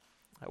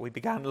We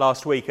began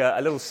last week a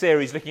little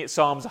series looking at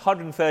Psalms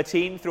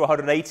 113 through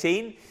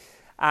 118.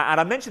 And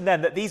I mentioned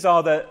then that these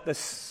are the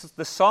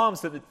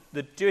psalms that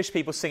the Jewish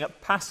people sing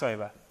at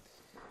Passover.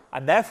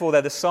 And therefore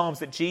they're the psalms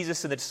that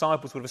Jesus and the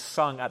disciples would have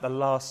sung at the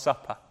Last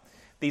Supper.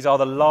 These are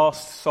the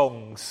last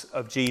songs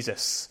of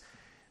Jesus.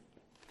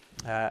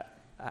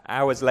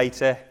 Hours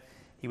later,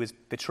 he was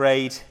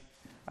betrayed,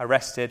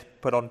 arrested,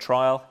 put on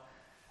trial.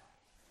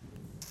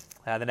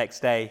 The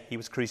next day, he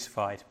was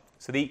crucified.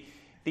 So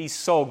these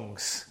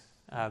songs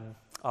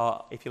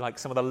are, if you like,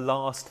 some of the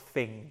last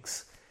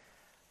things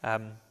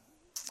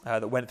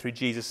that went through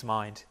Jesus'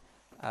 mind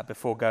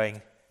before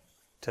going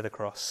to the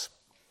cross.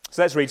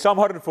 So let's read Psalm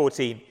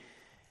 114,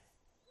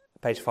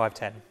 page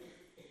 510.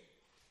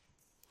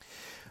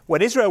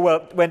 When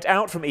Israel went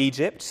out from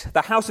Egypt,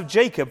 the house of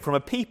Jacob from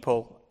a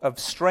people of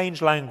strange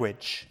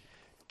language,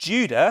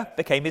 Judah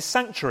became his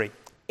sanctuary,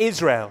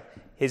 Israel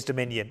his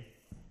dominion.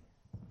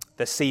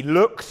 The sea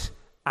looked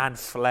and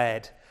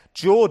fled.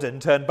 Jordan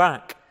turned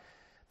back.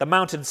 The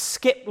mountains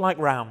skipped like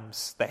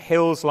rams, the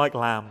hills like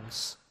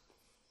lambs.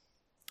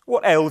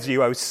 What ails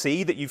you, O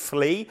sea, that you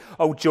flee?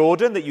 O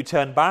Jordan, that you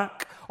turn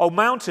back? O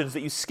mountains,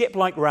 that you skip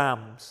like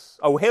rams?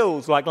 O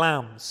hills like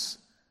lambs?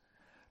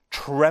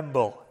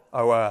 Tremble,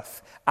 O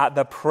earth, at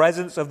the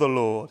presence of the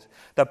Lord,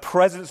 the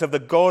presence of the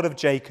God of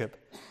Jacob,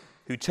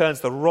 who turns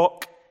the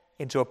rock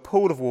into a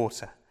pool of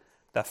water,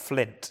 the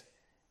flint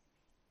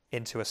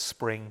into a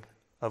spring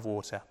of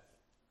water.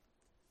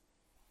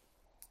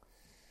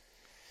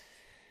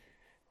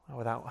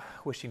 Without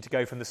wishing to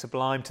go from the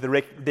sublime to the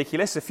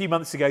ridiculous, a few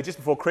months ago, just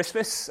before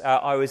Christmas,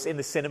 I was in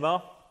the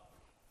cinema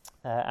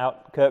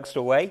out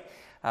Kirkstall Way,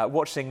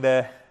 watching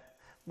the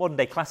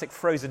modern-day classic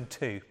Frozen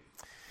 2.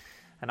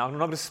 And I'm not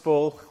going to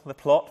spoil the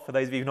plot for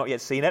those of you who have not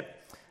yet seen it.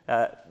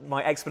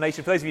 My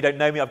explanation, for those of you who don't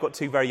know me, I've got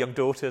two very young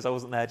daughters. I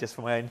wasn't there just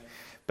for my own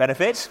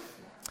benefit.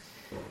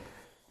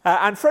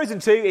 And Frozen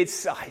 2,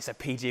 it's a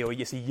PG or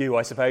it's a U,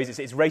 I suppose.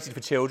 It's rated for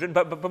children,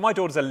 but my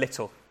daughters are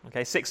little,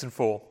 okay, 6 and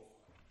 4.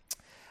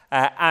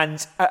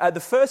 And at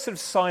the first sort of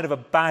sign of a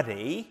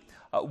baddie,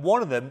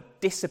 one of them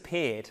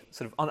disappeared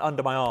sort of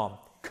under my arm.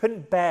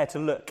 Couldn't bear to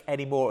look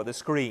anymore at the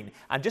screen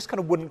and just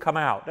kind of wouldn't come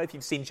out. I don't know if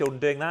you've seen children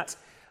doing that.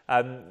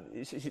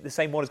 The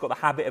same one has got the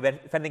habit of,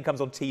 if anything comes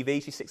on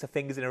TV, she sticks her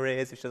fingers in her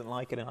ears if she doesn't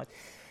like it.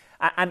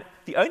 And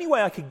the only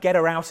way I could get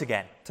her out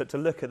again to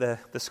look at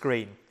the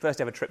screen,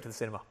 first ever trip to the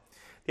cinema,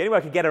 the only way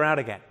I could get her out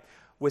again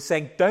was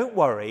saying, don't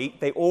worry,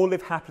 they all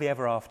live happily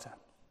ever after.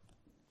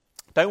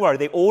 Don't worry,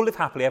 they all live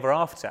happily ever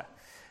after.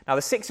 Now,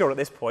 the 6-year-old at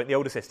this point, the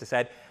older sister,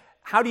 said,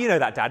 how do you know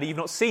that, Daddy? You've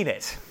not seen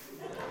it.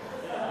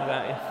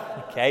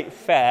 Okay,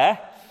 fair.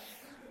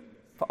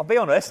 But I'll be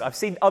honest, I've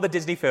seen other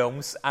Disney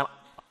films, and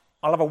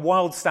I'll have a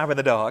wild stab in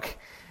the dark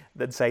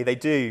that say they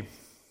do.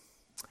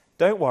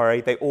 Don't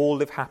worry, they all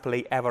live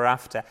happily ever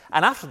after.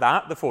 And after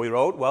that, the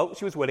 4-year-old, well,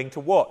 she was willing to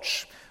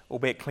watch,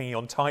 albeit clinging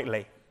on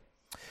tightly.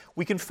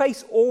 We can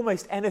face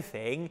almost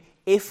anything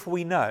if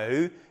we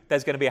know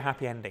there's going to be a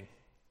happy ending.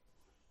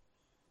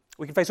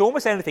 We can face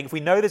almost anything if we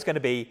know there's going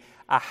to be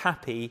a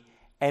happy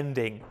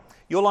ending.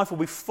 Your life will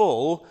be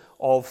full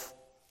of,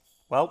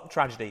 well,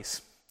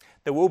 tragedies.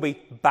 There will be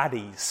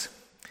baddies,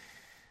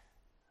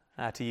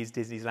 to use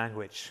Disney's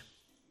language.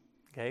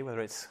 Okay,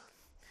 whether it's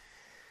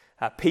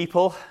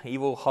people,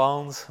 evil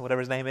Hans,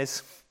 whatever his name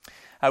is,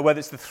 whether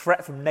it's the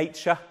threat from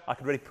nature. I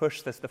could really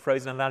push the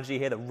Frozen analogy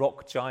here, the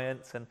rock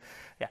giants, and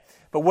yeah.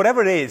 But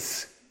whatever it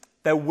is,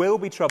 there will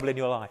be trouble in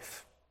your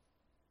life.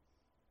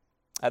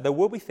 There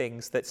will be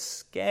things that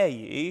scare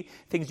you,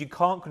 things you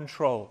can't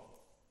control.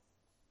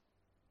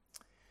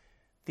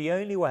 The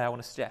only way, I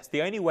want to suggest,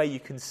 the only way you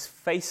can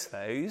face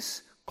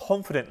those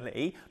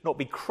confidently, not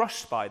be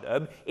crushed by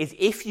them, is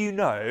if you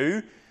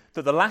know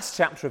that the last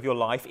chapter of your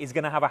life is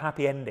going to have a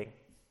happy ending.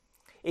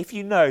 If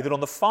you know that on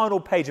the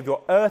final page of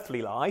your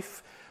earthly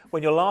life,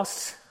 when your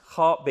last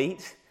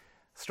heartbeat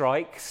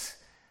strikes,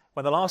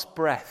 when the last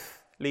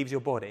breath leaves your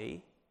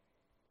body,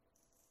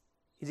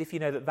 is if you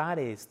know that that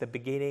is the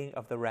beginning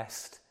of the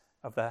rest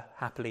of the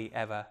happily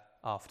ever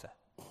after.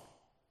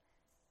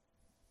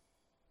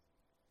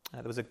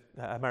 There was an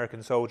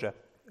American soldier,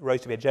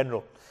 rose to be a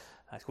general.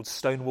 He's called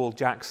Stonewall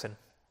Jackson.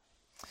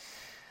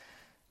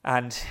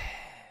 And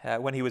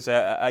when he was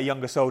a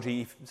younger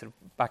soldier, sort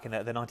of back in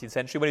the 19th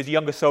century, when he was a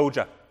younger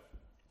soldier,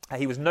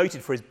 he was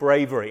noted for his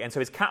bravery. And so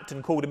his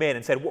captain called him in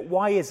and said,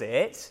 why is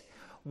it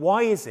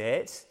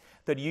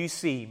that you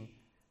seem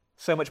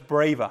so much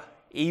braver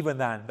even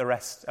than the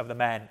rest of the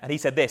men? And he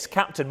said this,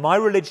 Captain, my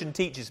religion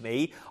teaches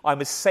me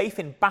I'm as safe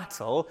in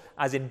battle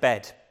as in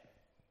bed.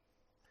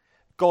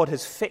 God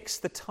has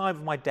fixed the time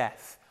of my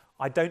death.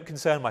 I don't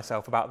concern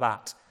myself about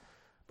that,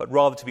 but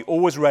rather to be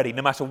always ready,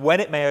 no matter when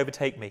it may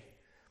overtake me.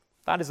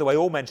 That is the way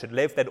all men should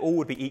live, then all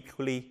would be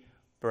equally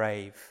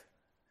brave.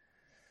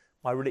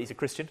 He's a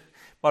Christian.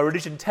 My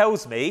religion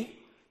tells me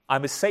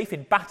I'm as safe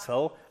in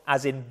battle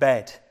as in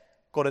bed.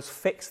 God has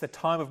fixed the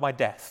time of my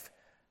death.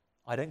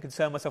 I don't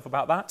concern myself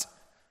about that,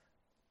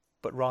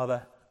 but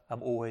rather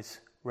I'm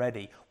always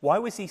ready. Why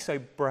was he so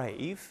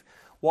brave?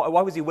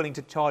 Why was he willing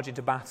to charge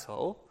into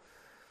battle?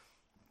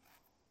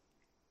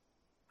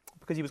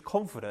 because he was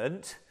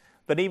confident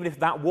that even if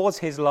that was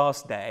his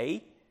last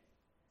day,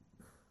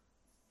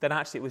 then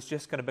actually it was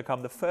just going to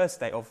become the first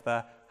day of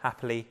the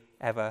happily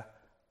ever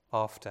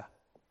after.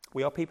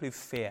 We are people who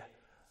fear,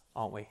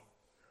 aren't we?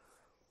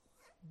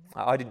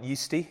 I didn't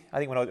used to. I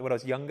think when I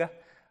was younger,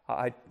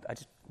 I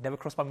just never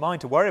crossed my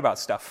mind to worry about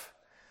stuff.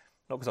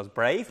 Not because I was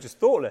brave, just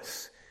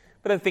thoughtless.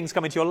 But then things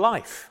come into your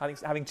life. I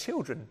think having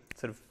children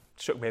sort of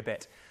shook me a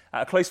bit.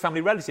 A close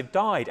family relative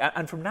died.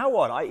 And from now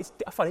on, I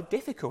find it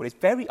difficult.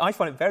 I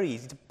find it very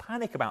easy to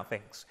panic about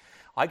things.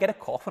 I get a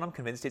cough and I'm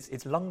convinced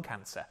it's lung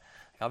cancer.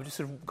 I've just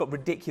sort of got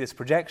ridiculous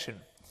projection.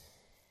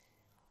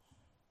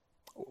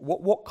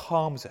 What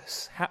calms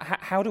us?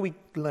 How do we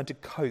learn to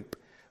cope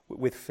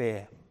with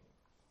fear?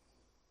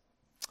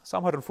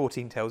 Psalm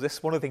 114 tells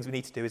us one of the things we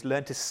need to do is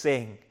learn to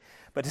sing,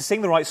 but to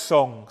sing the right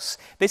songs.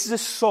 This is a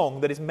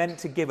song that is meant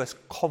to give us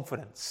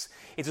confidence.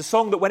 It's a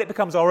song that when it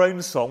becomes our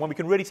own song, when we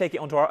can really take it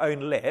onto our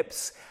own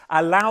lips,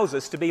 allows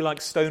us to be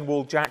like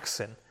Stonewall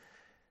Jackson.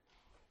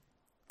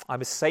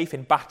 I'm as safe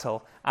in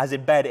battle as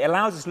in bed. It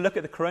allows us to look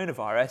at the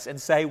coronavirus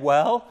and say,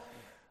 well,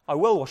 I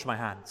will wash my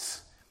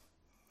hands.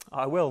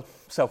 I will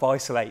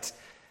self-isolate.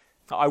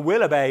 I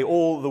will obey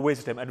all the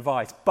wisdom and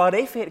advice. But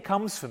if it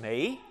comes for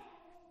me,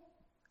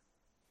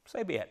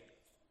 so be it.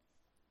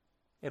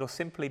 It'll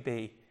simply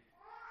be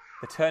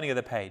the turning of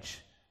the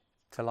page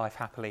to life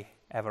happily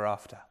ever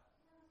after.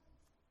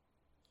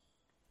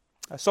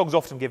 Songs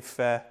often give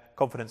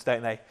confidence,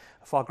 don't they?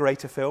 A far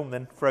greater film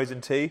than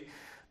Frozen 2,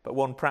 but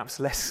one perhaps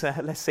less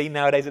seen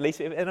nowadays at least.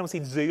 Anyone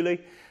seen Zulu?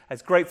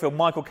 It's a great film.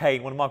 Michael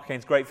Caine, one of Michael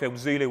Caine's great films,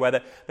 Zulu, where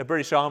the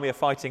British Army are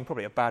fighting,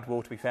 probably a bad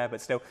war to be fair,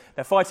 but still,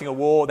 they're fighting a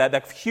war. They're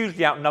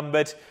hugely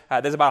outnumbered.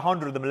 There's about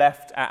 100 of them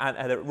left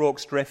at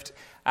Rorke's Drift,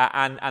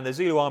 and the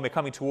Zulu army are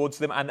coming towards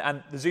them,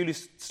 and the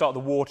Zulus start the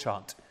war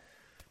chant.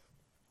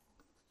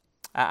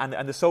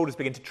 And the soldiers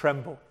begin to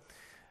tremble,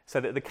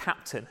 so that the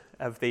captain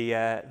of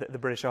the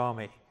British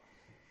Army,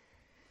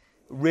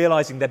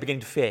 realising they're beginning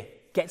to fear,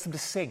 gets them to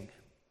sing.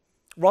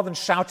 Rather than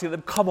shouting at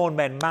them, come on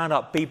men, man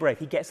up, be brave,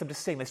 he gets them to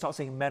sing. They start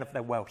singing Men of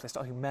their Welsh, they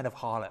start singing Men of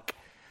Harlech.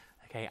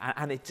 Okay,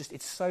 and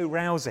it's so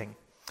rousing.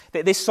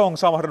 This song,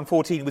 Psalm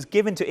 114, was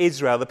given to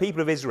Israel, the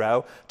people of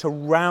Israel, to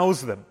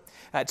rouse them,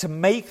 to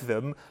make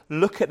them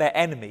look at their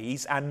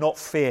enemies and not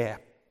fear.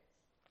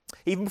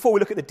 Even before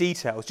we look at the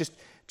details,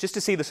 just to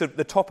see the sort of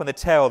the top and the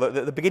tail,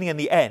 the beginning and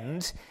the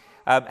end,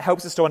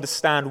 helps us to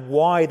understand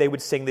why they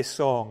would sing this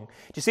song.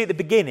 Do you see at the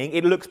beginning,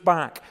 it looks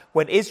back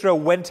when Israel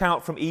went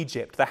out from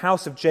Egypt, the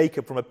house of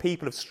Jacob from a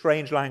people of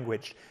strange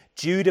language.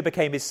 Judah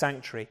became his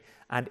sanctuary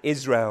and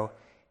Israel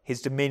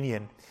his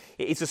dominion.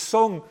 It's a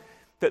song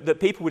that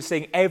people would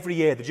sing every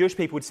year. The Jewish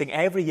people would sing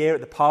every year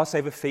at the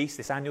Passover feast,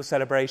 this annual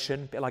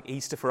celebration, a bit like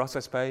Easter for us, I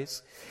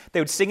suppose.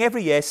 They would sing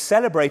every year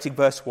celebrating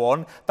verse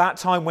 1, that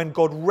time when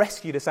God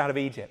rescued us out of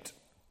Egypt.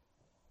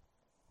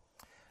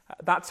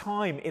 That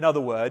time, in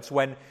other words,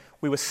 when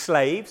we were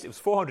slaves, it was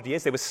 400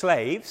 years, they were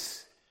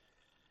slaves,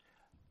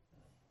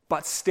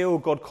 but still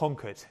God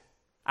conquered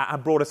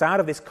and brought us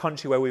out of this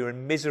country where we were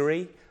in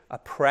misery,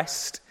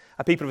 oppressed,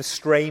 a people of a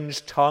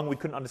strange tongue. We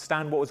couldn't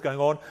understand what was going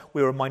on.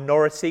 We were a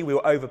minority. We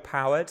were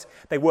overpowered.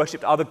 They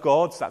worshipped other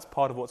gods. That's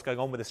part of what's going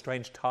on with a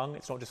strange tongue.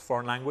 It's not just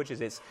foreign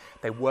languages. It's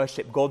they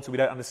worship gods we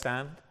don't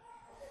understand.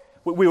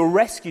 We were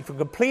rescued from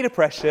complete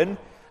oppression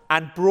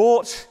and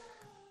brought,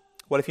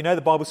 well, if you know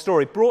the Bible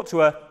story, brought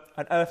to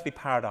an earthly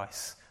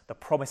paradise, the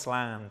promised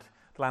land,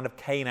 the land of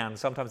Canaan,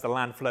 sometimes the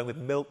land flowing with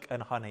milk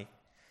and honey.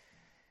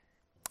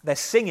 They're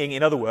singing,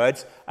 in other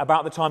words,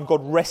 about the time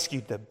God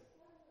rescued them.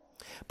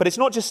 But it's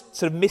not just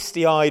sort of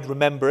misty-eyed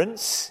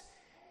remembrance.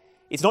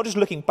 It's not just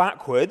looking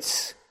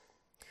backwards.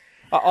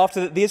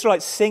 After the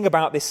Israelites sing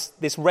about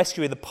this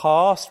rescue in the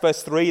past,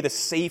 verse 3, the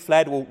sea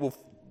fled. We'll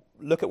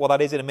look at what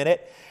that is in a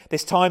minute.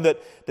 This time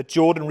that the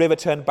Jordan River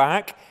turned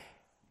back.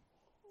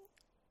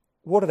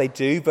 What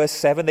do? Verse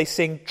 7, they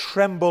sing,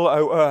 "Tremble,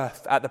 O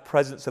earth, at the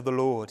presence of the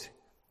Lord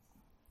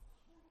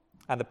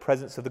and the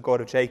presence of the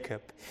God of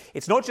Jacob."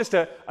 It's not just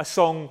a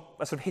song,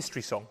 a sort of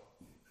history song,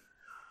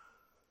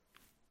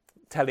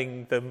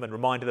 telling them and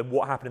reminding them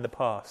what happened in the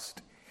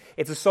past.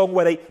 It's a song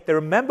where they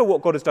remember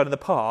what God has done in the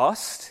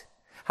past,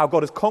 how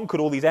God has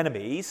conquered all these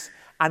enemies,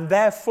 and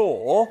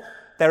therefore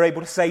they're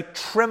able to say,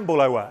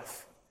 "Tremble, O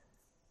earth,"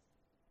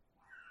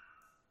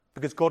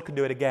 because God can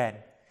do it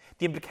again.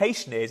 The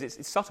implication is,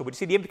 it's subtle, but you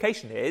see, the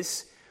implication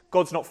is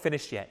God's not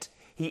finished yet.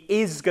 He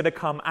is going to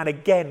come and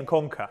again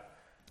conquer.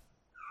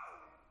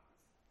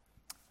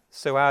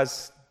 So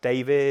as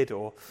David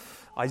or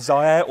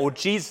Isaiah or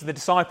Jesus and the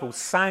disciples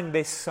sang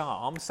this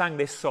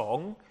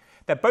song,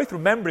 they're both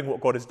remembering what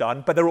God has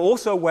done, but they're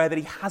also aware that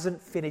he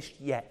hasn't finished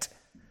yet.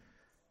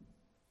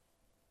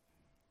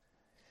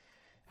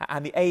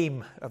 And the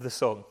aim of the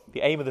song, the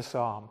aim of the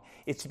psalm,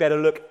 is to be able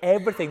to look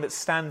everything that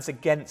stands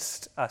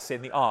against us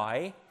in the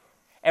eye,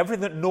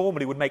 everything that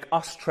normally would make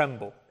us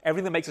tremble,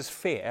 everything that makes us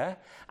fear,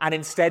 and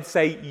instead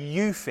say,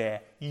 "You fear,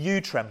 you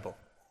tremble.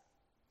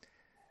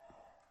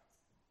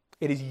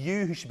 It is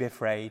you who should be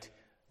afraid,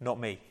 not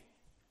me."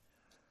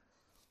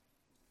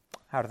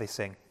 How do they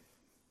sing?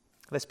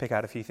 Let's pick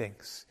out a few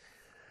things.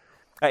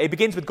 It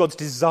begins with God's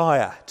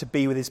desire to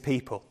be with his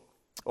people.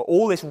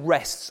 All this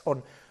rests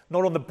on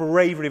not on the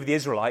bravery of the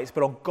Israelites,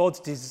 but on God's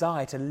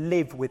desire to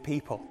live with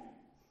people.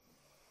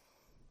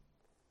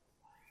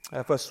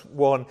 Verse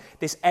 1,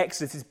 this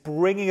exodus, this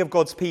bringing of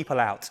God's people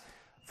out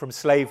from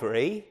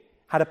slavery,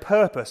 had a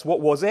purpose. What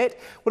was it?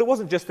 Well, it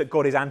wasn't just that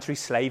God is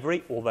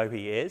anti-slavery, although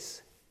he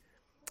is.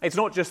 It's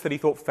not just that he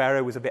thought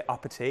Pharaoh was a bit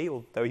uppity,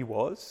 although he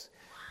was.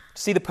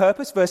 See the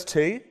purpose? Verse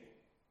 2.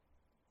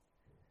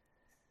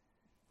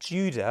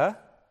 Judah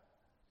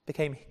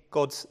became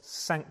God's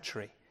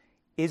sanctuary.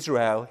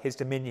 Israel, his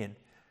dominion.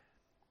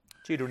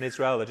 Judah and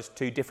Israel are just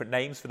two different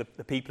names for the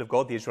people of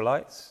God, the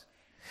Israelites.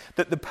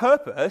 That the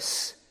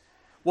purpose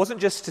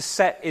wasn't just to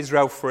set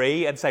Israel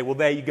free and say, well,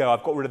 there you go,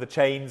 I've got rid of the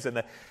chains.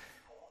 And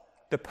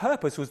the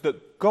purpose was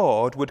that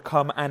God would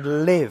come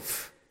and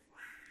live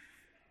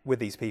with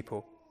these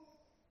people.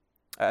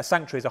 A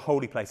sanctuary is a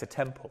holy place, a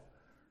temple,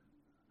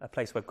 a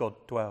place where God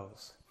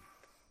dwells.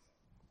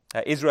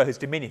 Israel, his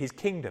dominion, his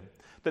kingdom.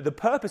 That the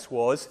purpose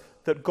was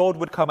that God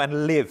would come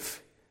and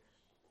live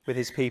with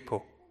his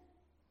people.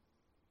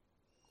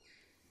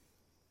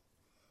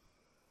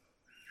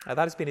 Now,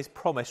 that has been his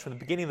promise from the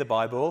beginning of the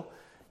Bible.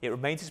 It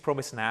remains his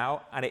promise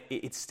now, and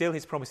it's still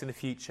his promise in the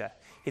future.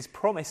 His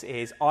promise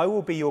is, I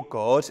will be your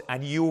God,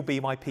 and you will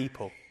be my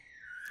people.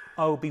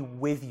 I will be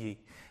with you.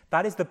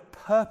 That is the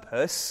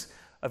purpose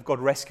of God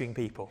rescuing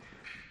people,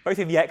 both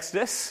in the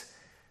Exodus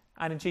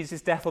and in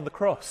Jesus' death on the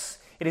cross.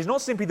 It is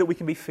not simply that we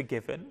can be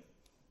forgiven.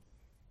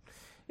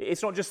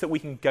 It's not just that we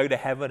can go to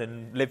heaven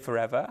and live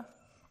forever.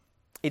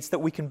 It's that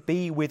we can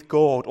be with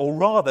God, or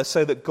rather,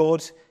 so that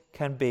God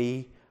can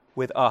be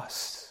with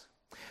us.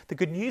 The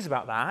good news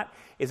about that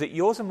is that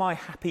yours and my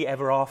happy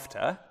ever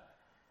after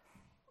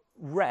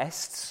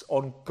rests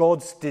on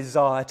God's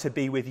desire to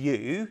be with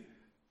you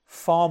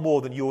far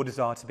more than your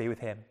desire to be with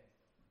him.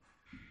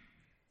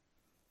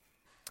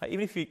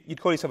 Even if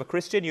you'd call yourself a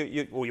Christian,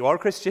 you are a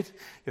Christian,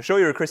 you're sure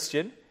you're a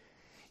Christian,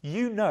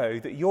 you know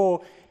that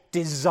your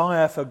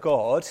desire for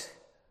God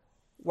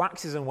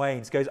waxes and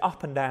wanes, goes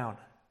up and down,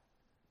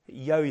 it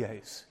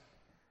yo-yos.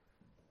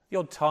 The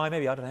odd time,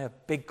 maybe, I don't know, a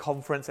big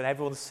conference and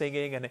everyone's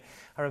singing, and I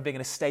remember being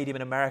in a stadium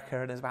in America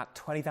and there's about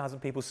 20,000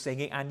 people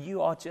singing, and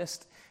you are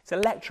just, it's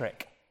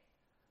electric.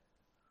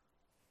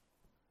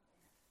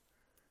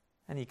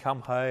 And you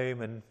come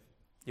home and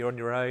you're on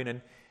your own and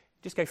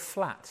you just go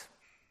flat.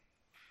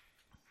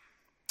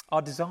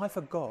 Our desire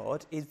for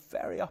God is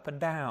very up and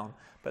down,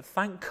 but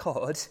thank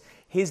God,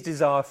 his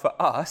desire for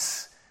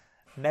us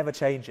never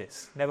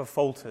changes, never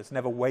falters,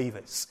 never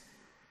wavers.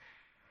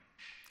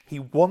 He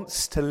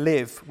wants to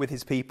live with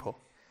his people.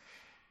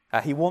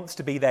 He wants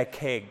to be their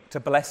king, to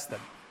bless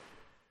them.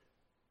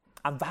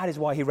 And that is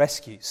why he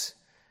rescues.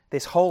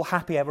 This whole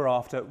happy ever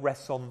after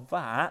rests on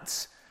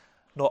that,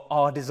 not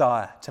our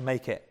desire to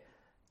make it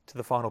to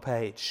the final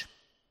page.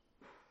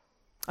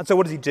 And so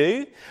what does he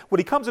do? Well,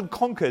 he comes and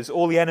conquers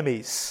all the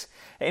enemies.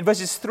 In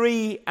verses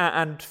 3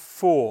 and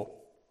 4,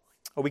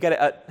 we get it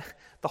at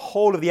the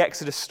whole of the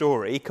Exodus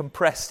story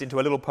compressed into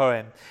a little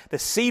poem. The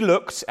sea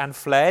looked and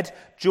fled,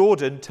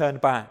 Jordan turned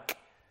back.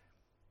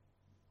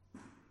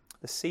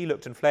 The sea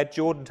looked and fled,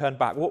 Jordan turned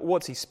back.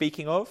 What's he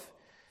speaking of?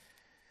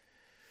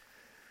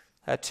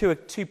 Two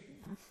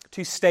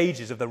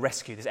stages of the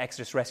rescue, this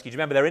Exodus rescue. Do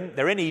you remember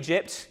they're in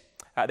Egypt?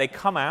 They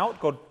come out,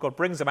 God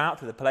brings them out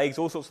through the plagues,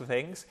 all sorts of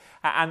things.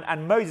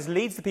 And Moses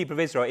leads the people of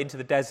Israel into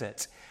the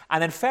desert.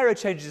 And then Pharaoh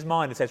changes his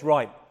mind and says,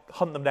 right,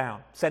 hunt them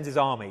down. Sends his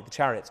army, the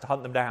chariots, to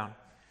hunt them down.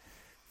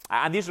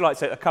 And the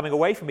Israelites are coming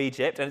away from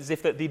Egypt, and it's as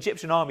if the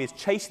Egyptian army is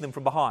chasing them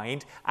from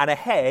behind, and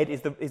ahead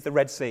is the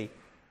Red Sea.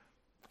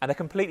 And they're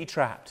completely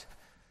trapped.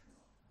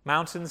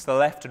 Mountains to the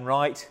left and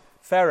right,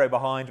 Pharaoh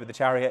behind with the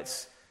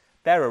chariots.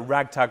 They're a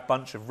ragtag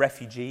bunch of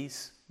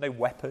refugees. No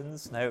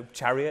weapons, no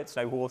chariots,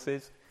 no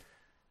horses.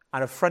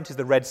 And in front is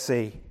the Red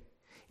Sea.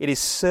 It is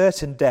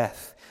certain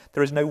death.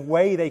 There is no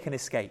way they can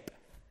escape.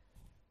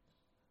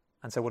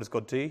 And so what does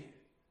God do?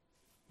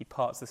 He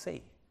parts the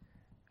sea,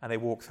 and they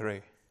walk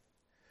through.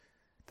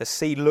 The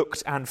sea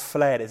looked and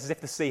fled. It's as if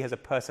the sea has a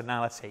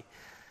personality.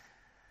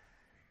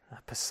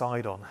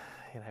 Poseidon,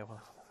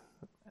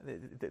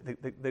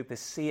 the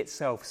sea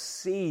itself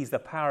sees the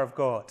power of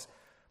God,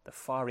 the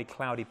fiery,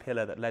 cloudy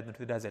pillar that led them to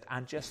the desert,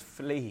 and just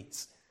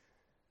flees.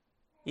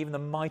 Even the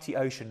mighty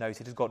ocean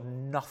knows it has got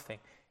nothing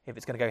if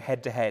it's going to go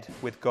head-to-head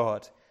with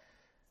God.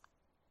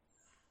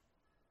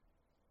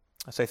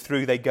 So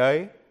through they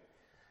go,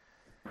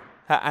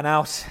 and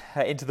out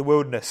into the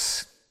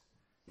wilderness.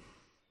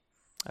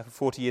 For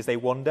 40 years they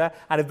wander,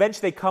 and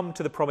eventually they come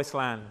to the promised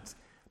land.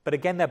 But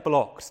again they're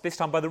blocked, this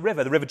time by the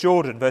river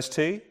Jordan, verse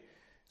 3,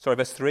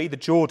 the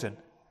Jordan.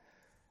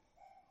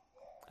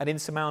 An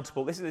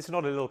insurmountable, this is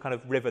not a little kind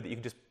of river that you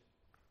can just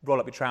roll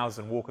up your trousers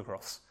and walk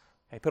across.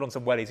 You put on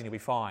some wellies and you'll be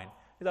fine.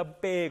 It's a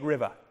big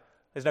river.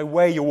 There's no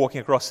way you're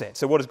walking across it.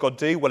 So what does God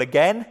do? Well,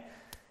 again,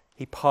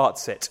 he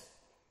parts it.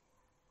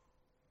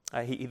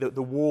 The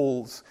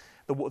waters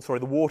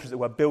that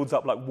were builds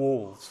up like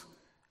walls,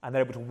 and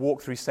they're able to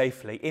walk through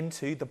safely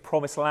into the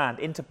promised land,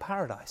 into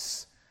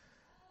paradise.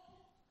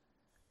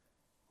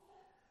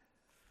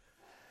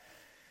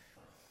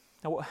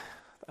 Now,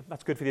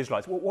 that's good for the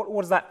Israelites.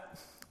 What's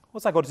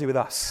that got to do with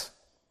us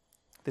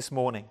this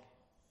morning?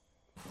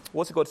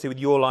 What's it got to do with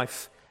your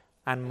life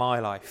and my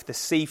life? The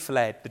sea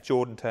fled, the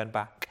Jordan turned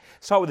back.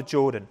 Start with the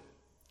Jordan.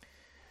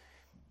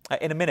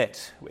 In a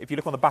minute, if you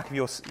look on the back of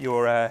your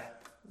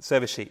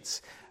service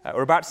sheets,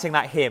 we're about to sing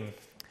that hymn,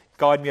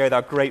 Guide Me, O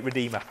Thou Great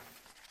Redeemer,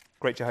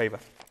 Great Jehovah.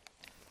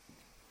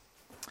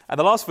 And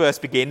the last verse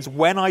begins,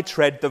 when I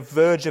tread the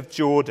verge of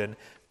Jordan,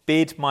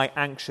 bid my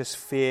anxious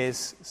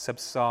fears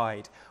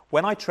subside.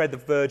 When I tread the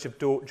verge of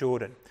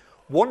Jordan.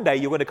 One day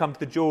you're going to come to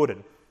the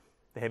Jordan,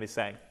 the hymn is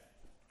saying.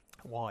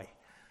 Why?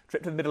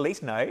 Trip to the Middle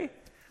East? No.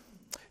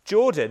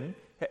 Jordan,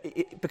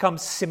 it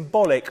becomes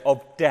symbolic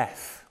of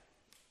death.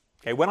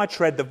 Okay, when I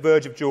tread the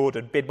verge of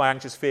Jordan, bid my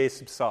anxious fears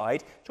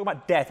subside. Talking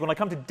about death. When I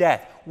come to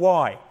death,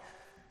 why?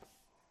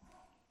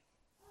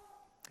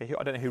 Okay,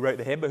 I don't know who wrote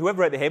the hymn, but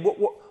whoever wrote the hymn,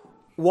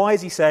 why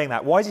is he saying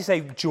that? Why is he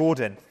saying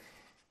Jordan?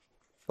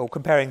 Or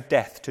comparing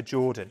death to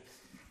Jordan?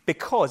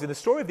 Because in the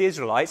story of the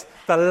Israelites,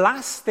 the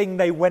last thing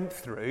they went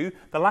through,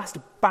 the last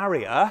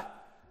barrier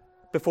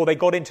before they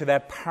got into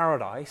their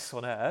paradise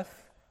on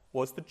earth,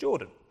 was the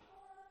Jordan.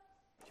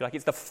 If you like,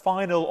 it's the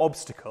final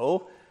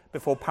obstacle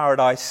before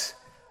paradise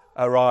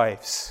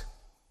arrives.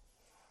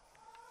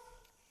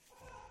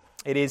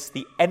 It is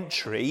the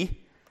entry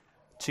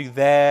to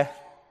their,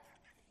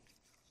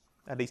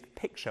 at least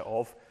picture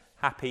of,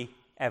 happy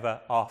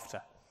ever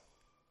after.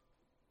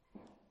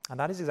 And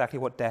that is exactly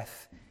what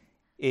death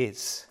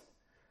is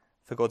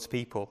for God's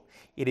people.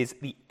 It is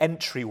the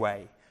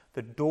entryway,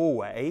 the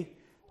doorway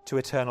to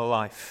eternal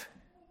life.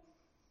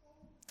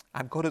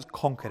 And God has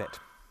conquered it.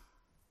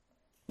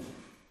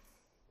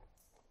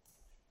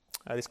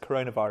 This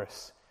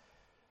coronavirus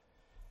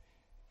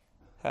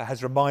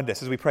has reminded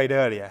us, as we prayed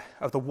earlier,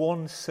 of the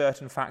one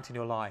certain fact in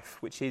your life,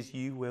 which is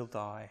you will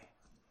die.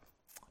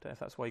 I don't know if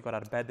that's why you got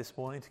out of bed this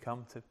morning to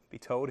come to be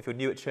told. If you're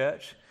new at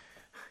church,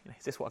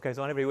 is this what goes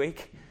on every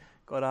week?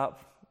 Got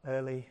up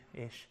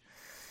early-ish,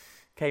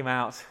 came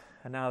out,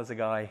 and now there's a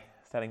guy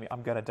telling me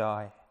I'm going to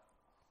die.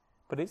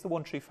 But it's the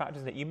one true fact,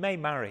 isn't it? You may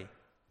marry.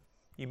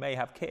 You may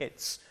have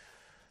kids.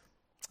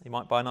 You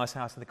might buy a nice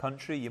house in the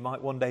country. You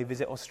might one day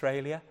visit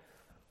Australia.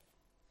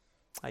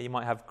 You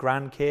might have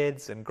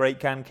grandkids and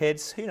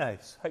great-grandkids. Who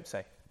knows? Hope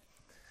so.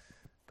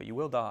 But you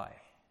will die.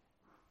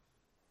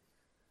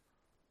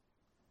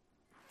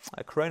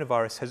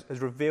 Coronavirus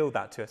has revealed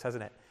that to us,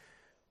 hasn't it?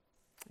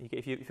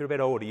 If you're a bit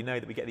older, you know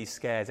that we get these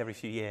scares every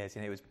few years.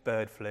 It was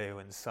bird flu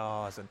and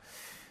SARS, and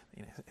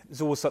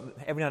there's always something.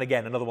 Every now and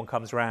again, another one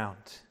comes round,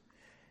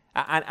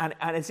 and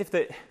as if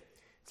it's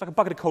like a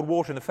bucket of cold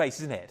water in the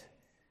face, isn't it?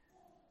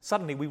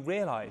 Suddenly, we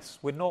realise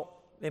we're not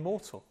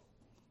immortal.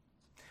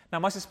 Now,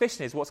 my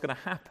suspicion is what's going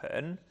to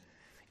happen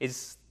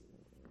is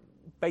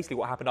basically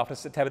what happened after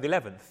September the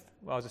 11th.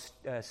 When I was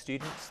a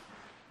student,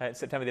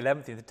 September the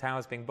 11th, the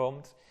towers being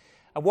bombed.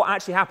 And what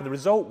actually happened, the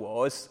result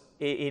was,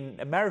 in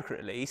America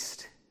at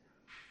least,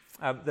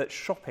 that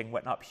shopping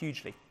went up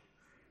hugely.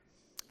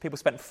 People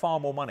spent far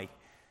more money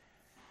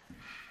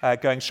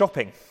going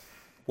shopping.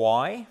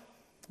 Why?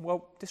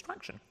 Well,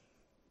 distraction.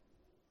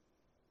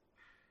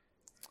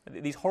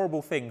 These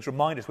horrible things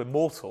remind us we're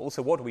mortal,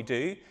 so what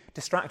do?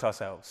 Distract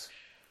ourselves.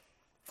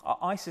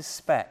 I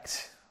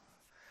suspect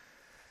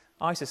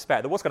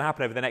that what's going to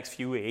happen over the next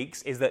few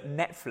weeks is that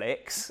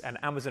Netflix and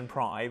Amazon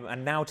Prime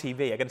and Now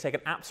TV are going to take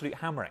an absolute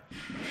hammering,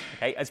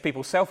 okay, as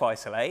people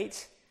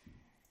self-isolate,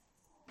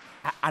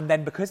 and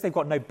then because they've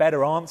got no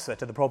better answer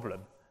to the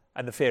problem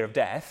and the fear of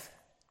death,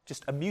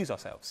 just amuse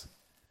ourselves.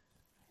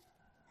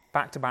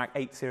 Back-to-back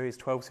 8 series,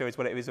 12 series,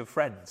 whatever it is, of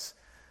Friends.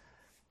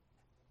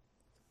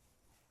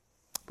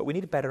 But we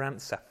need a better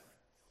answer.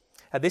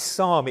 This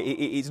psalm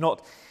is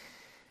not...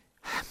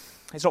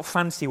 It's not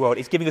fantasy world.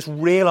 It's giving us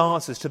real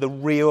answers to the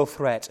real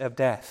threat of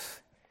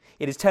death.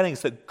 It is telling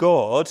us that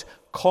God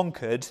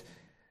conquered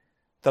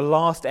the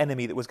last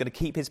enemy that was going to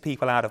keep his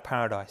people out of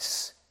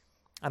paradise.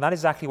 And that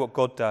is exactly what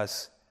God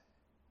does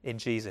in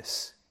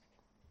Jesus.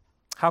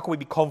 How can we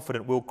be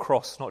confident we'll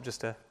cross not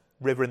just a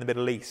river in the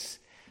Middle East,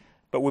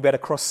 but we'll be able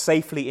to cross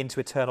safely into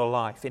eternal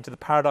life, into the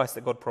paradise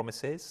that God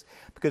promises?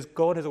 Because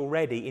God has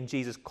already, in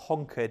Jesus,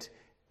 conquered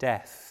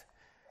death.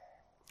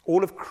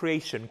 All of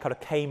creation kind of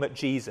came at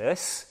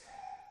Jesus,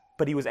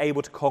 but he was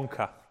able to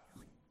conquer.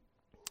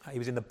 He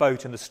was in the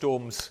boat and the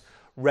storms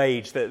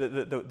raged.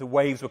 The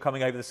waves were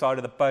coming over the side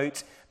of the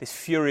boat, this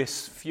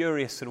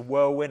furious sort of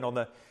whirlwind on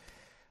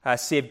the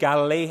Sea of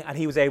Galilee, and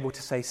he was able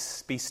to say,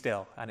 "Be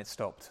still," and it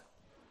stopped.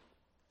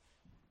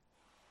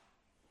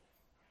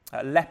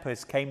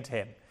 Lepers came to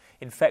him,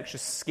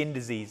 infectious skin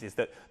diseases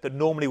that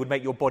normally would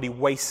make your body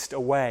waste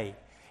away.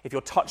 If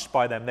you're touched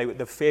by them,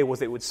 the fear was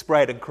that it would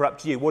spread and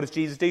corrupt you. What does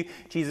Jesus do?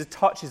 Jesus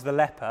touches the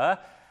leper,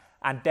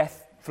 and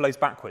death flows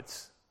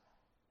backwards.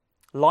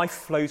 Life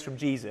flows from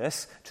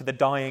Jesus to the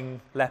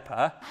dying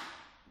leper,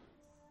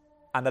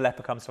 and the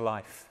leper comes to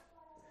life.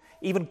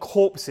 Even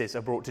corpses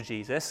are brought to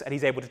Jesus, and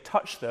he's able to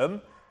touch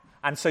them,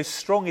 and so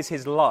strong is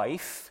his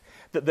life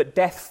that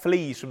death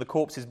flees from the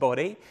corpse's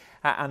body,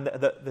 and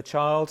the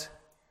child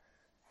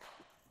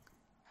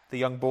the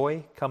young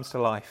boy, comes to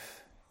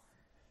life.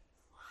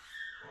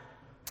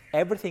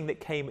 Everything that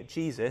came at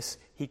Jesus,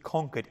 he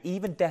conquered,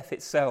 even death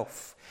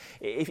itself.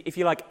 If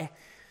you like,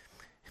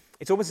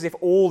 it's almost as if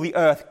all the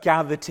earth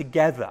gathered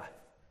together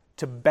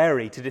to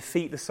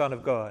defeat the Son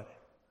of God.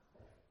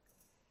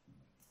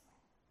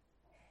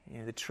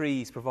 The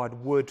trees provide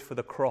wood for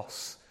the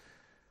cross.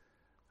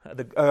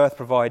 The earth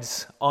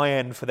provides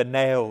iron for the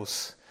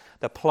nails.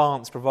 The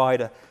plants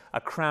provide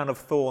a crown of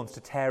thorns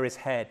to tear his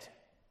head.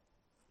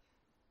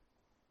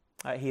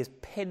 He is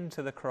pinned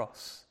to the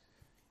cross.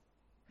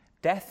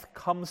 Death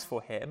comes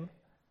for him,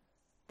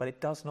 but it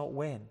does not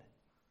win.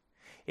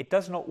 It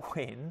does not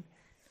win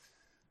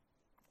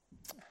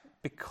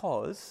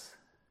because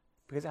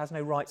it has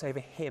no rights over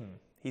him.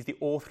 He's the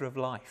author of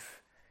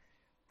life,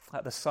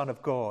 the Son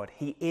of God.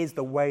 He is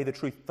the way, the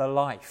truth, the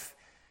life.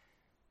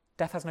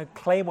 Death has no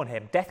claim on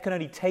him. Death can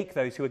only take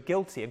those who are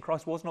guilty, and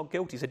Christ was not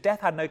guilty, so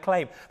death had no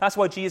claim. That's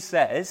why Jesus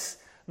says,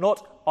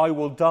 not I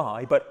will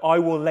die, but I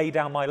will lay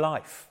down my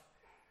life.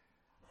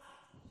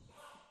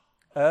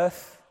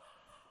 Earth,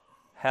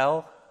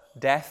 hell,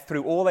 death,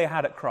 threw all they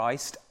had at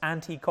Christ,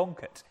 and he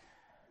conquered.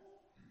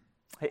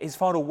 His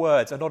final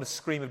words are not a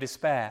scream of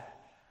despair,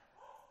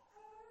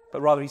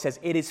 but rather he says,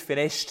 it is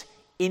finished.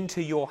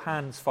 Into your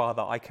hands,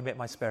 Father, I commit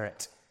my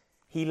spirit.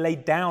 He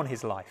laid down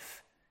his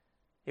life.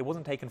 It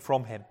wasn't taken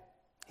from him.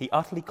 He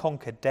utterly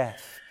conquered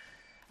death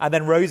and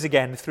then rose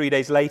again 3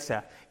 days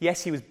later.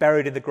 Yes, he was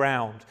buried in the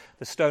ground,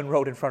 the stone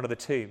rolled in front of the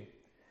tomb,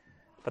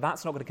 but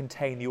that's not going to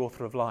contain the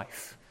author of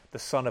life, the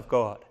Son of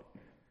God.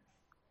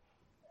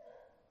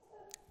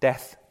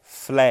 Death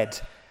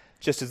fled,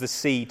 just as the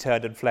sea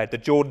turned and fled. The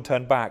Jordan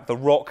turned back, the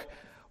rock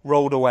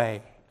rolled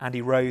away, and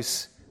he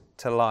rose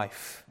to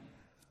life.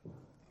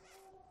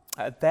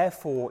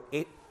 Therefore,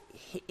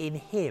 in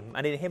him,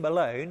 and in him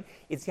alone,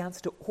 is the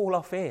answer to all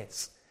our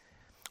fears.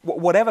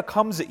 Whatever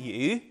comes at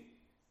you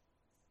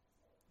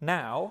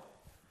now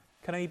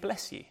can only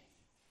bless you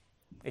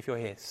if you're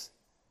his.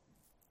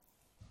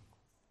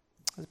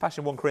 There's a passage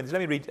in 1 Corinthians. Let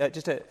me read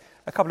just a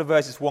couple of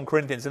verses from 1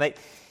 Corinthians, and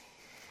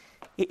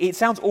it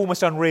sounds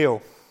almost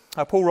unreal.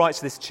 Paul writes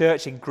to this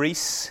church in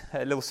Greece,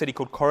 a little city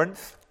called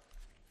Corinth,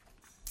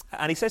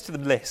 and he says to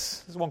them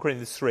this. This is 1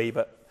 Corinthians 3,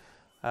 but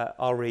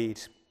I'll read.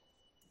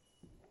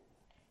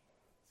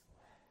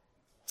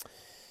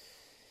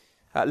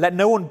 Let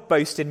no one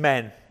boast in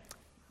men.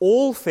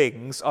 All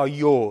things are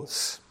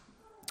yours,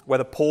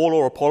 whether Paul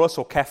or Apollos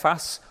or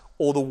Cephas,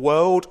 or the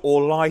world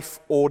or life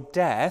or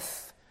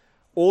death,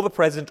 all the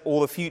present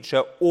or the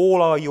future,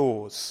 all are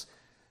yours.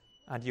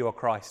 And you are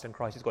Christ, and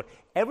Christ is God.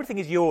 Everything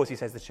is yours, he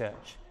says, the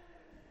church.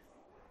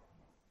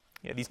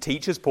 These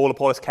teachers, Paul,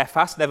 Apollos,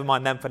 Cephas, never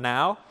mind them for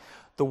now.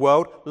 The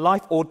world,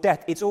 life or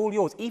death, it's all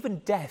yours. Even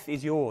death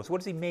is yours. What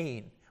does he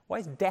mean? Why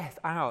is death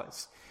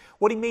ours?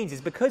 What he means is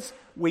because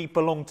we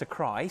belong to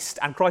Christ,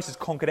 and Christ has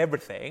conquered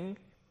everything,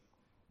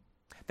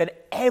 then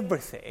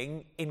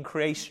everything in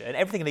creation,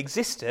 everything in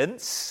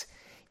existence,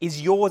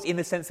 is yours in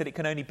the sense that it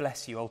can only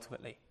bless you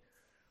ultimately.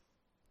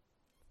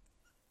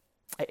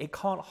 It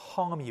can't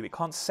harm you. It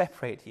can't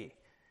separate you.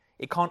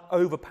 It can't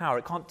overpower.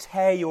 It can't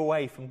tear you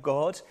away from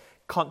God.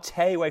 Can't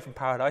tear you away from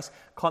paradise.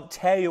 Can't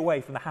tear you away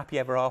from the happy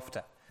ever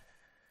after.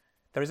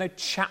 There is no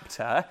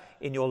chapter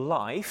in your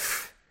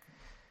life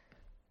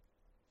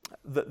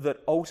that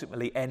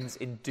ultimately ends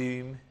in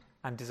doom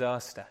and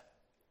disaster.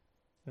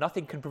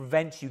 Nothing can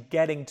prevent you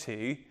getting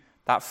to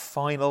that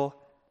final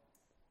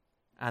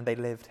and they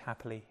lived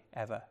happily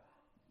ever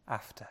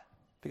after,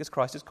 because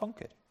Christ has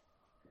conquered.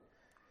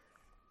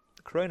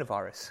 The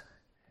coronavirus,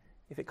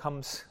 if it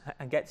comes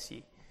and gets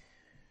you,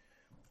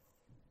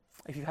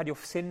 if you've had your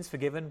sins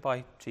forgiven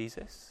by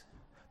Jesus,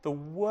 the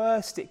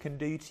worst it can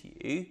do to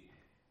you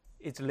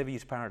is deliver you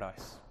to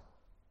paradise.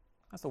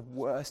 That's the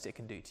worst it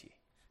can do to you.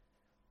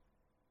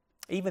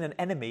 Even an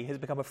enemy has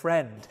become a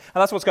friend.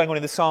 And that's what's going on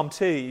in the Psalm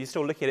 2. You're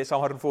still looking at it,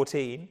 Psalm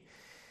 114.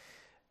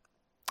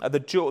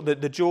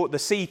 The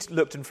sea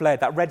looked and fled.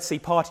 That Red Sea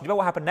parted. Do you know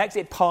what happened next?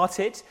 It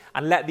parted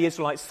and let the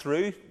Israelites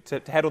through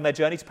to head on their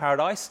journey to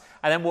paradise.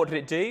 And then what did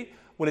it do?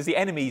 Well, as the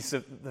enemies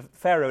of the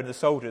Pharaoh and the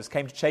soldiers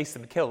came to chase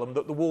them and kill them,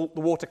 the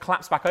water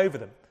collapsed back over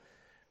them.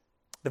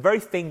 The very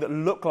thing that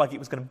looked like it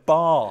was going to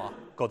bar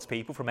God's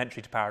people from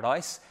entry to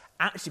paradise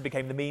actually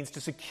became the means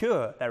to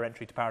secure their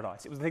entry to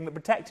paradise. It was the thing that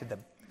protected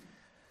them.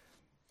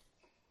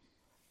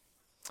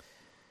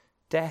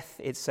 Death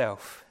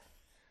itself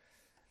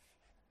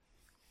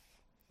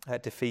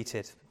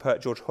defeated.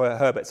 George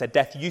Herbert said,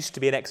 death used to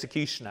be an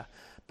executioner,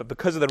 but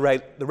because of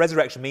the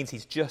resurrection means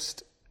he's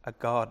just a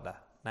gardener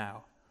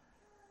now.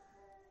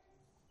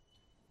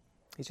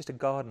 He's just a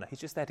gardener. He's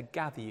just there to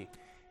gather you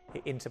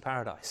into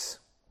paradise.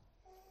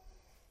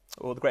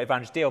 Or the great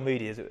evangelist D.L.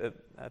 Moody is a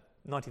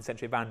 19th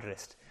century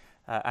evangelist,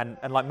 and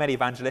like many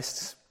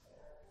evangelists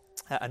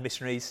and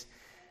missionaries,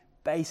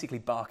 basically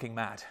barking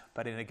mad,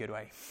 but in a good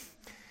way.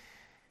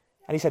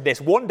 And he said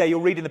this: one day you'll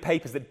read in the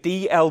papers that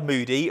D.L.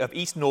 Moody of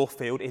East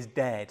Northfield is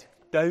dead.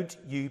 Don't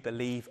you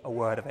believe a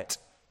word of it.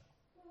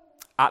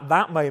 At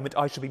that moment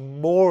I shall be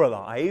more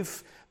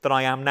alive than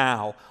I am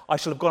now. I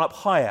shall have gone up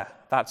higher,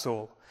 that's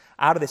all.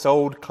 out of this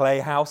old clay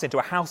house into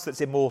a house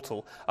that's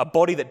immortal, a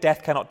body that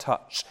death cannot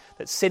touch,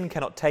 that sin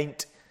cannot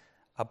taint,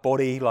 a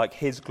body like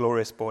his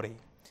glorious body.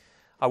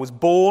 I was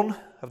born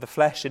of the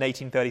flesh in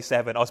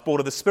 1837. I was born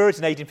of the Spirit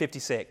in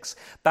 1856.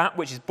 That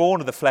which is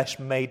born of the flesh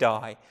may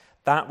die.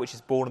 That which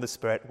is born of the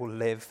Spirit will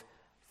live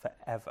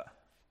forever.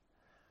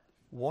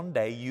 One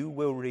day you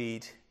will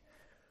read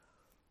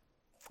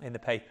in the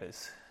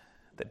papers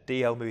that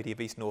D.L. Moody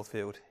of East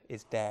Northfield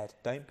is dead.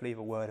 Don't believe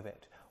a word of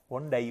it.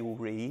 One day you will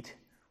read,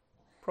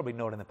 probably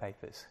not in the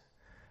papers,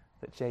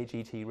 that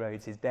J.G.T.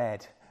 Rhodes is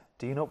dead.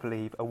 Do not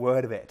believe a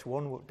word of it.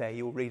 One day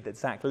you will read that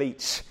Zach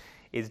Leach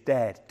is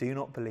dead. Do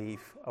not believe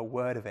a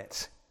word of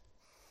it.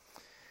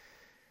 I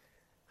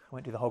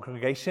won't do the whole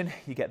congregation.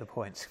 You get the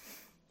point.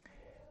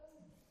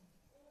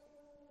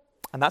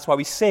 And that's why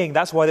we sing.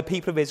 That's why the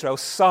people of Israel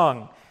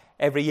sung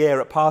every year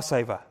at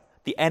Passover.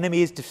 The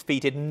enemy is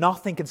defeated.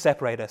 Nothing can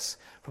separate us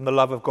from the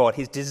love of God.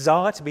 His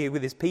desire to be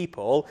with his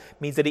people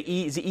means that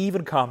he has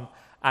even come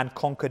and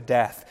conquered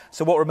death.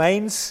 So what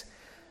remains?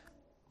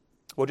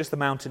 Well, just the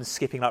mountains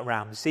skipping like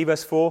rams. See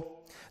verse 4?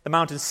 The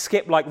mountains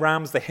skip like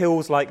rams, the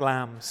hills like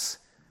lambs.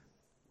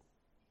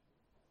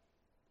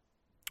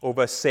 Or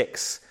verse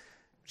 6,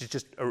 which is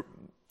just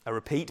a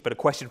repeat, but a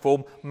question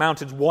form.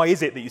 Mountains, why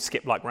is it that you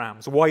skip like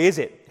rams? Why is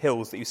it,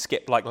 hills, that you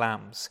skip like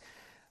lambs?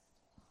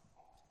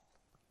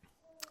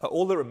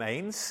 All that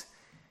remains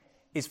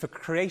is for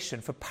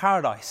creation, for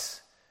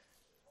paradise,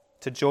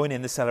 to join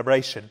in the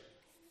celebration.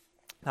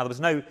 Now, there was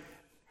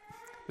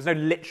no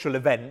literal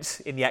event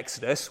in the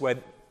Exodus where,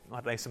 I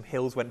don't know, some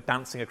hills went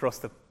dancing across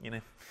the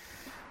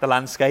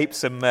landscape,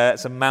 some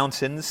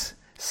mountains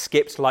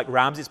skipped like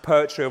rams. It's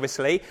poetry,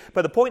 obviously.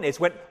 But the point is,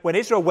 when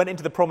Israel went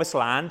into the promised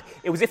land,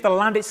 it was as if the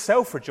land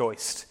itself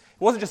rejoiced.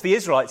 It wasn't just the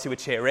Israelites who were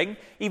cheering.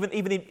 Even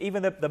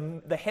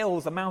the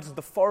hills, the mountains,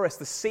 the forests,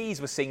 the seas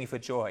were singing for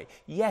joy.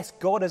 Yes,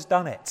 God has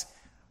done it.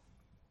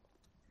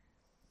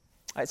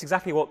 It's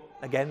exactly what,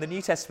 again, the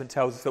New Testament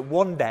tells us, that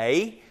one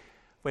day,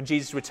 when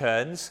Jesus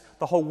returns,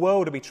 the whole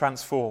world will be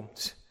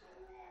transformed.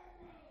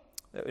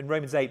 In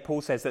Romans 8, Paul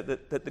says that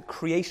the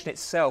creation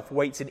itself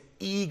waits in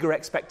eager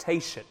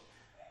expectation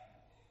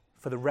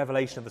for the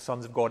revelation of the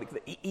sons of God.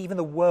 Even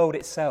the world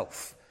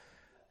itself,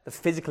 the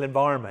physical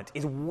environment,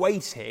 is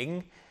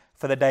waiting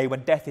for the day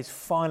when death is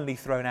finally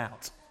thrown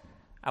out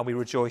and we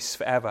rejoice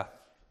forever.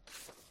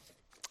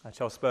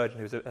 Charles Spurgeon,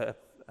 who was a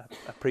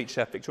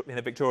preacher in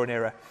the Victorian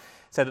era,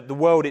 said that the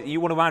world, you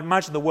want to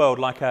imagine the world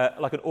like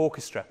an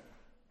orchestra,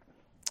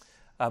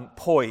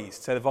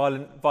 poised. So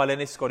the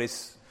violinist's got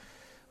his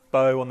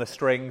bow on the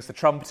strings, the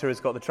trumpeter has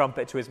got the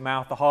trumpet to his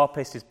mouth, the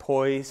harpist is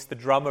poised, the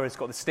drummer has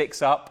got the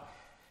sticks up,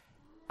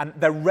 and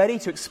they're ready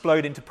to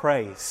explode into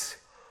praise.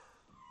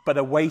 But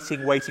they're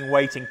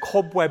waiting.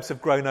 Cobwebs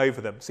have grown over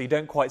them, so you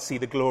don't quite see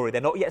the glory.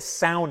 They're not yet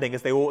sounding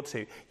as they ought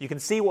to. You can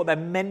see what they're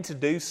meant to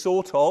do,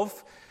 sort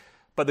of,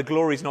 but the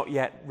glory is not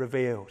yet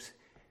revealed.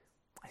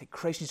 I think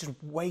creation is just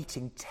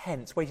waiting,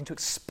 tense, waiting to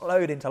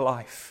explode into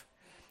life.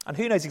 And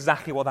who knows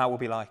exactly what that will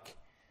be like.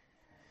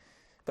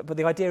 But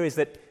the idea is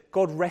that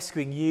God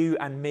rescuing you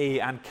and me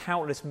and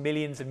countless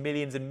millions and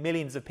millions and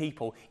millions of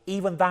people,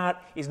 even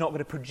that is not going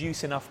to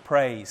produce enough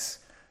praise.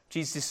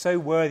 Jesus is so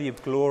worthy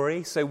of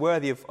glory, so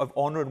worthy of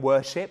honour and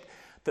worship,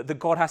 that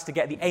God has to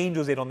get the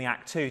angels in on the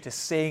act too, to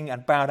sing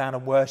and bow down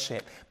and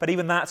worship. But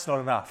even that's not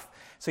enough.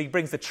 So he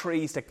brings the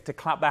trees to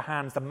clap their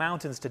hands, the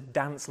mountains to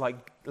dance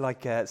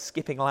like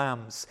skipping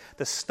lambs,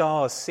 the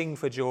stars sing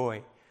for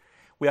joy.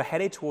 We are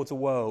headed towards a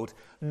world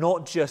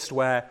not just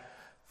where,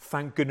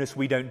 thank goodness,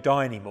 we don't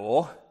die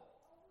anymore,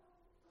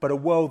 but a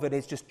world that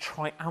is just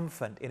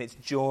triumphant in its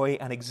joy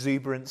and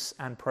exuberance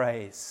and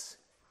praise.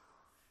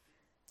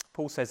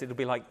 Paul says it'll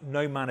be like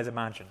no man has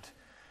imagined.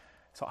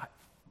 So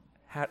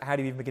how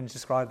do you even begin to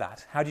describe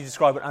that? How do you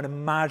describe an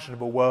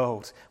unimaginable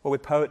world? Well,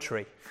 with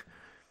poetry.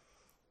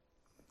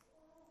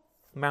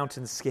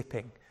 Mountains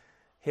skipping,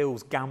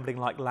 hills gambling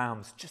like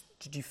lambs. Just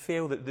did you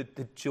feel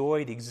the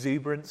joy, the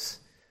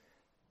exuberance?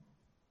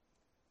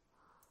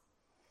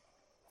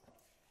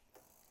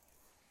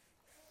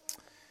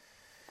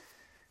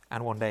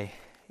 And one day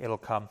it'll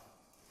come.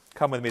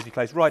 Come with me as we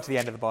close, right to the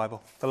end of the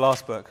Bible, the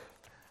last book,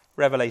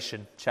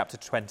 Revelation chapter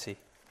 20.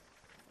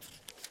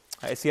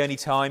 It's the only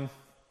time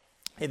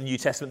in the New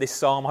Testament this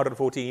Psalm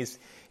 114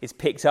 is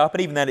picked up,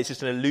 and even then it's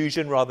just an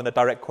allusion rather than a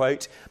direct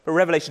quote. But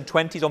Revelation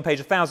 20 is on page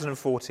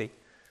 1040.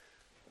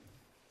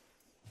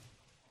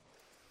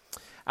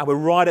 And we're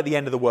right at the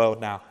end of the world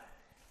now.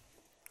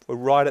 We're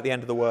right at the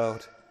end of the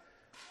world.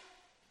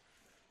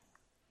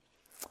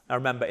 Now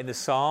remember, in the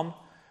Psalm,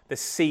 the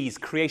seas,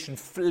 creation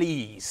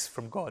flees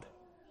from God.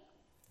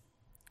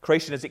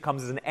 Creation, as it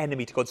comes as an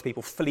enemy to God's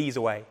people, flees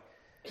away.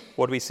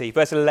 What do we see?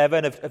 Verse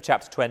 11 of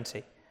chapter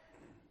 20,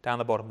 down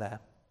the bottom there.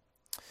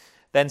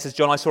 Then says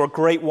John, I saw a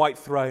great white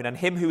throne, and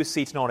him who was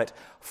seated on it.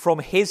 From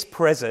his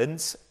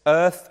presence,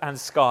 earth and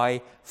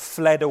sky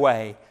fled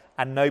away,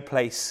 and no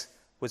place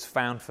was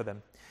found for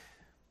them.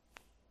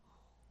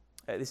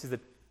 This is the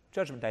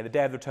judgment day, the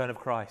day of the return of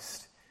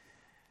Christ.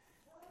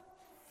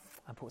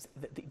 And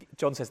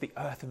John says the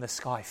earth and the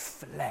sky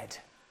fled.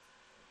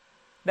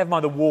 Never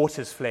mind the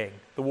waters fleeing,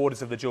 the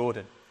waters of the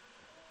Jordan.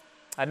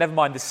 And never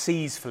mind the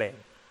seas fleeing.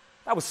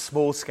 That was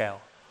small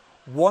scale.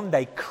 One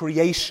day,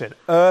 creation,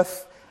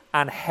 earth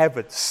and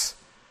heavens,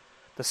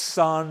 the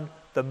sun,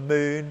 the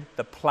moon,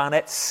 the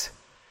planets,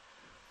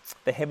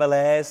 the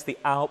Himalayas, the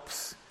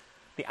Alps,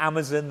 the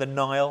Amazon, the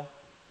Nile,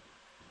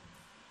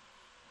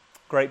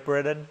 Great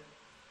Britain,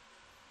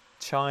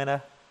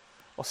 China,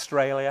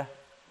 Australia,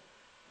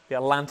 the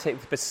Atlantic,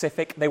 the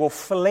Pacific, they will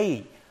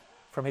flee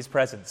from his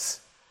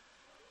presence.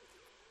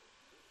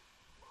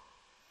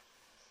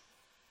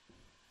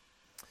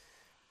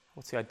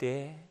 What's the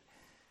idea?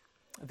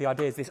 The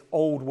idea is this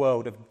old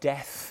world of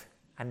death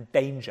and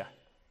danger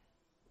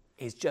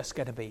is just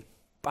going to be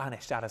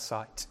banished out of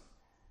sight.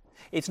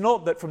 It's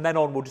not that from then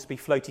on we'll just be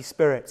floaty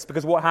spirits,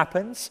 because what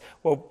happens?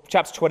 Well,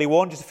 chapter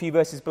 21, just a few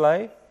verses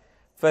below,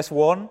 verse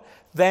 1,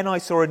 "Then I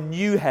saw a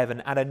new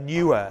heaven and a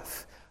new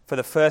earth, for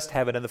the first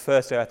heaven and the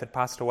first earth had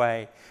passed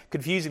away."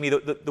 Confusingly,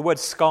 the word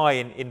sky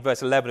in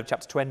verse 11 of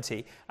chapter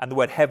 20 and the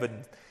word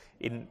heaven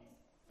in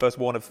verse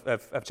 1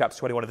 of chapter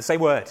 21 are the same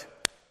word.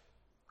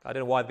 I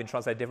don't know why they've been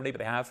translated differently, but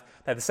they have.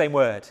 They're the same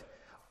word.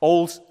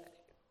 Old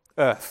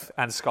earth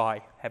and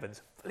sky,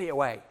 heavens, flee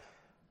away.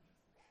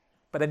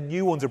 But then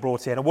new ones are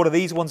brought in. And what are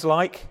these ones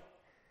like?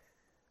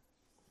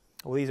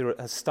 Well, these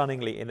are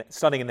stunning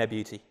in their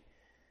beauty.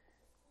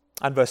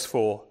 And verse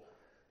 4,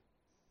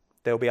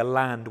 there will be a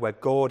land where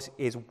God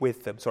is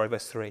with them. Sorry,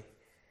 verse 3.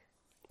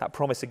 That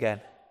promise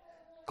again.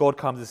 God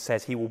comes and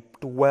says he will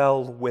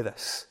dwell with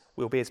us.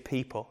 We'll be his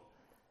people.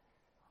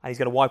 And he's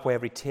going to wipe away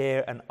every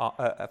tear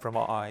from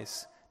our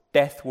eyes.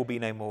 Death will be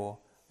no more.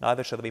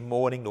 Neither shall there be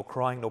mourning, nor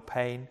crying, nor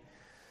pain,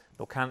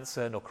 nor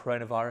cancer, nor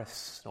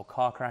coronavirus, nor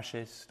car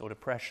crashes, nor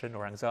depression,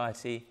 nor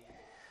anxiety,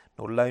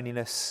 nor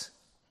loneliness.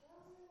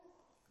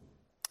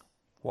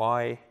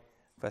 Why?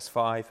 Verse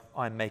 5,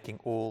 I'm making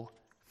all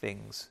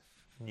things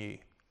new.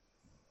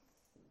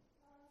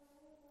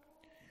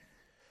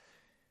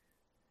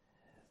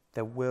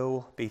 There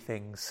will be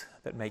things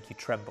that make you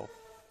tremble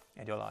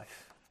in your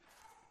life.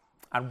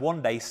 And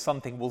one day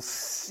something will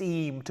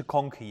seem to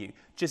conquer you,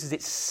 just as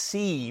it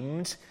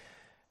seemed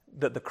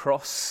that the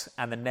cross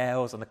and the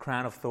nails and the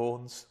crown of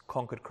thorns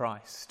conquered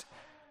Christ.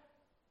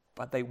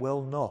 But they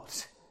will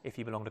not if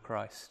you belong to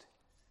Christ.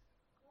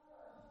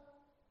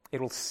 It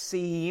will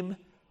seem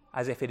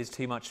as if it is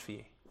too much for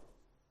you.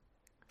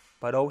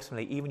 But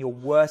ultimately, even your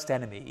worst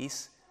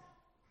enemies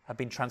have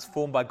been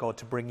transformed by God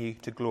to bring you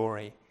to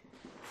glory.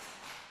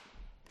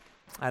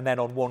 And then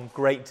on one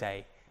great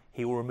day,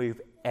 he will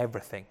remove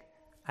everything.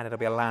 And it'll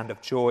be a land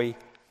of joy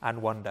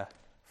and wonder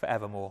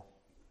forevermore.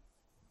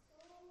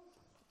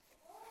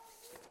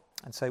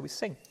 And so we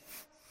sing.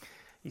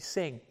 You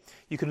sing.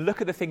 You can look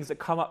at the things that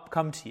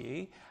come to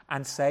you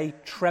and say,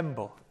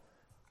 tremble.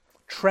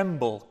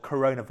 Tremble,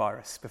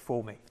 coronavirus,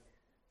 before me.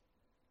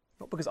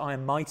 Not because I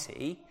am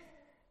mighty,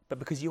 but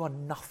because you are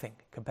nothing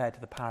compared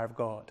to the power of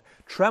God.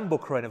 Tremble,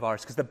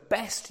 coronavirus, because the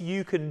best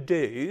you can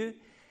do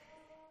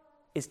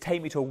is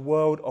take me to a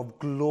world of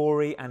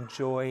glory and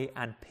joy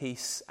and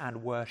peace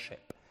and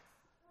worship.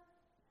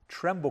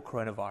 Tremble,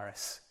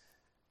 coronavirus,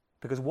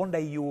 because one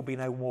day you will be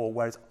no more,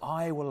 whereas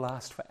I will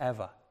last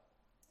forever.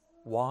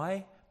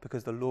 Why?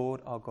 Because the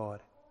Lord our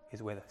God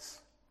is with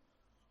us.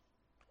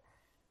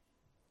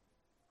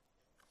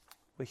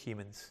 We're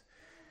humans.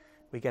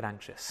 We get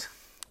anxious.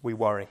 We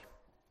worry.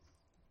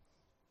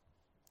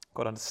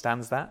 God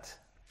understands that.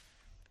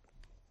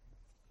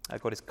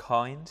 God is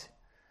kind.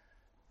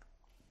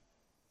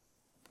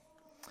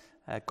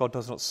 God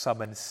does not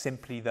summon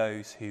simply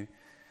those who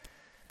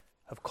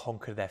have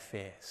conquered their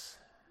fears.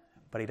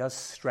 But he does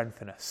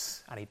strengthen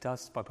us, and he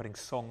does by putting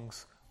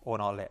songs on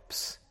our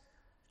lips.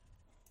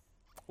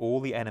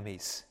 All the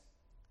enemies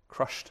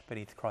crushed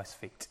beneath Christ's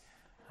feet,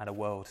 and a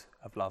world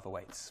of love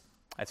awaits.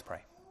 Let's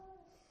pray.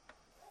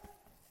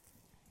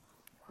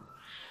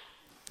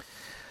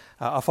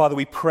 Our Father,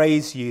 we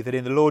praise you that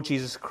in the Lord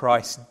Jesus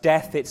Christ,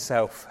 death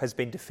itself has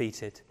been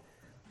defeated.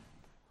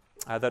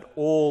 That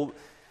all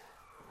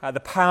the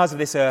powers of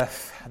this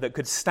earth that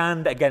could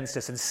stand against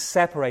us and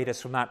separate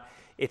us from that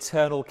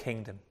eternal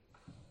kingdom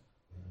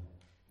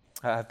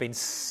have been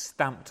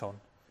stamped on,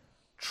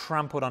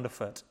 trampled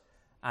underfoot,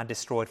 and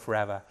destroyed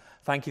forever.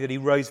 Thank you that he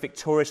rose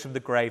victorious from the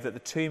grave, that the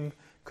tomb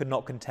could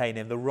not contain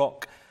him. The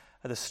rock,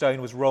 the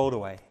stone was rolled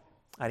away,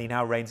 and he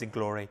now reigns in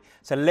glory.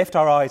 So lift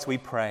our eyes, we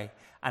pray,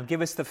 and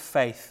give us the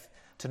faith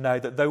to know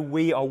that though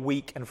we are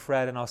weak and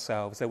frail in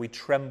ourselves, though we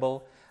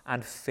tremble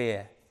and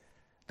fear,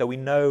 though we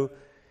know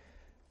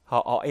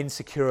our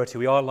insecurity,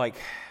 we are like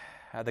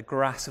the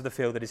grass of the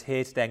field that is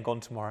here today and gone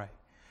tomorrow,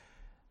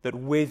 that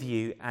with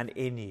you and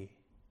in you,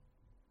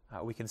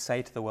 we can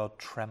say to the world,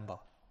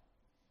 tremble,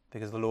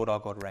 because the Lord our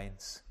God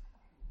reigns.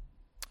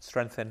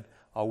 Strengthen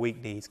our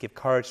weak knees, give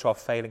courage to our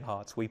failing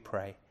hearts, we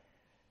pray,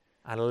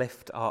 and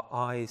lift our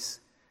eyes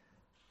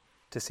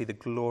to see the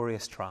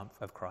glorious triumph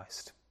of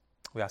Christ.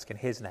 We ask in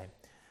his name.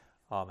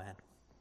 Amen.